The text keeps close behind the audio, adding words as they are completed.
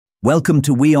Welcome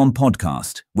to WION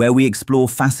Podcast, where we explore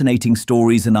fascinating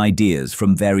stories and ideas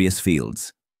from various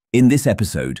fields. In this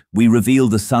episode, we reveal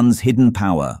the sun's hidden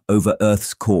power over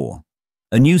Earth's core.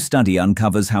 A new study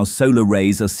uncovers how solar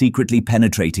rays are secretly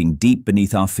penetrating deep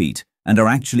beneath our feet and are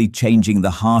actually changing the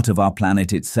heart of our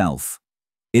planet itself.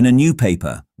 In a new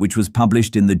paper, which was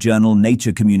published in the journal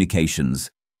Nature Communications,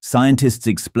 scientists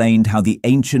explained how the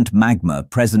ancient magma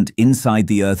present inside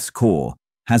the Earth's core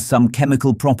has some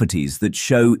chemical properties that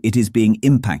show it is being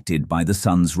impacted by the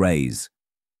sun's rays.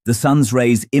 The sun's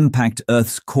rays impact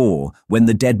Earth's core when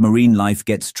the dead marine life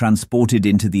gets transported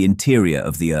into the interior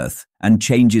of the Earth and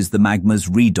changes the magma's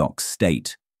redox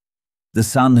state. The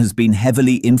sun has been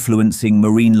heavily influencing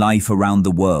marine life around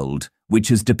the world, which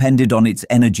has depended on its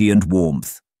energy and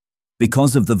warmth.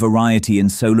 Because of the variety in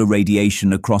solar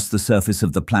radiation across the surface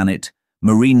of the planet,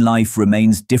 marine life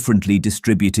remains differently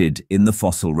distributed in the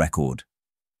fossil record.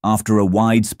 After a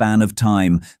wide span of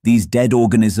time, these dead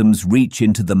organisms reach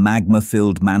into the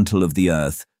magma-filled mantle of the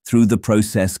Earth through the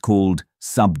process called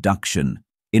subduction,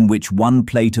 in which one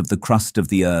plate of the crust of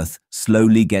the Earth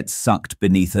slowly gets sucked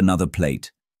beneath another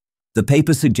plate. The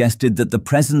paper suggested that the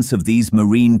presence of these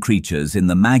marine creatures in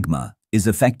the magma is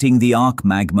affecting the arc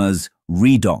magma's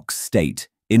redox state,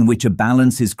 in which a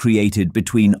balance is created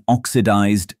between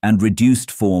oxidized and reduced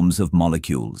forms of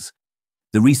molecules.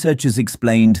 The researchers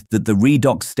explained that the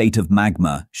redox state of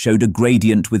magma showed a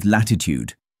gradient with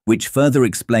latitude, which further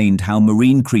explained how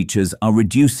marine creatures are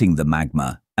reducing the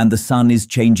magma and the sun is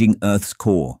changing Earth's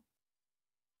core.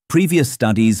 Previous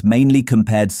studies mainly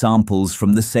compared samples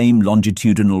from the same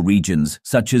longitudinal regions,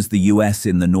 such as the US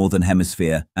in the northern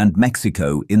hemisphere and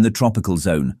Mexico in the tropical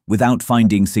zone, without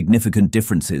finding significant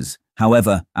differences.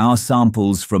 However, our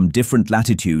samples from different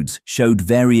latitudes showed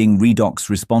varying redox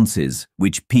responses,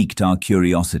 which piqued our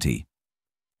curiosity.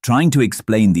 Trying to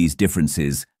explain these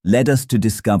differences led us to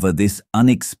discover this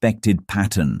unexpected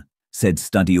pattern, said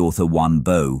study author Wan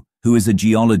Bo, who is a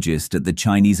geologist at the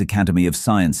Chinese Academy of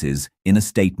Sciences, in a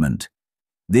statement.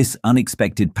 This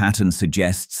unexpected pattern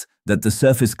suggests that the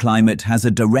surface climate has a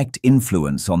direct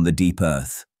influence on the deep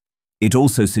Earth. It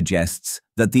also suggests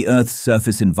that the Earth's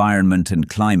surface environment and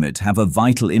climate have a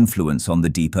vital influence on the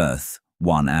deep Earth,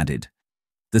 Wan added.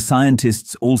 The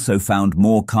scientists also found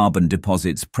more carbon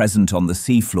deposits present on the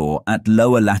seafloor at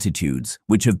lower latitudes,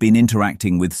 which have been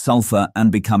interacting with sulfur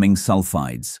and becoming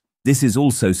sulfides. This is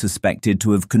also suspected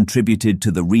to have contributed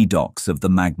to the redox of the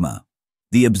magma.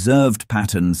 The observed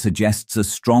pattern suggests a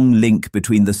strong link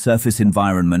between the surface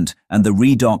environment and the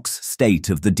redox state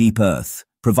of the deep Earth,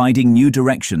 providing new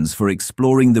directions for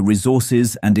exploring the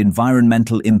resources and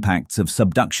environmental impacts of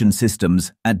subduction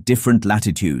systems at different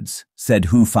latitudes, said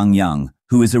Hu Fangyang,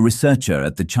 who is a researcher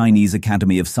at the Chinese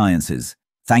Academy of Sciences.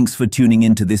 Thanks for tuning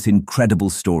into this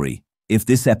incredible story. If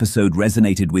this episode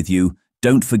resonated with you,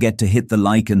 don't forget to hit the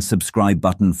like and subscribe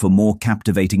button for more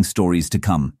captivating stories to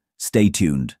come. Stay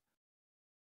tuned.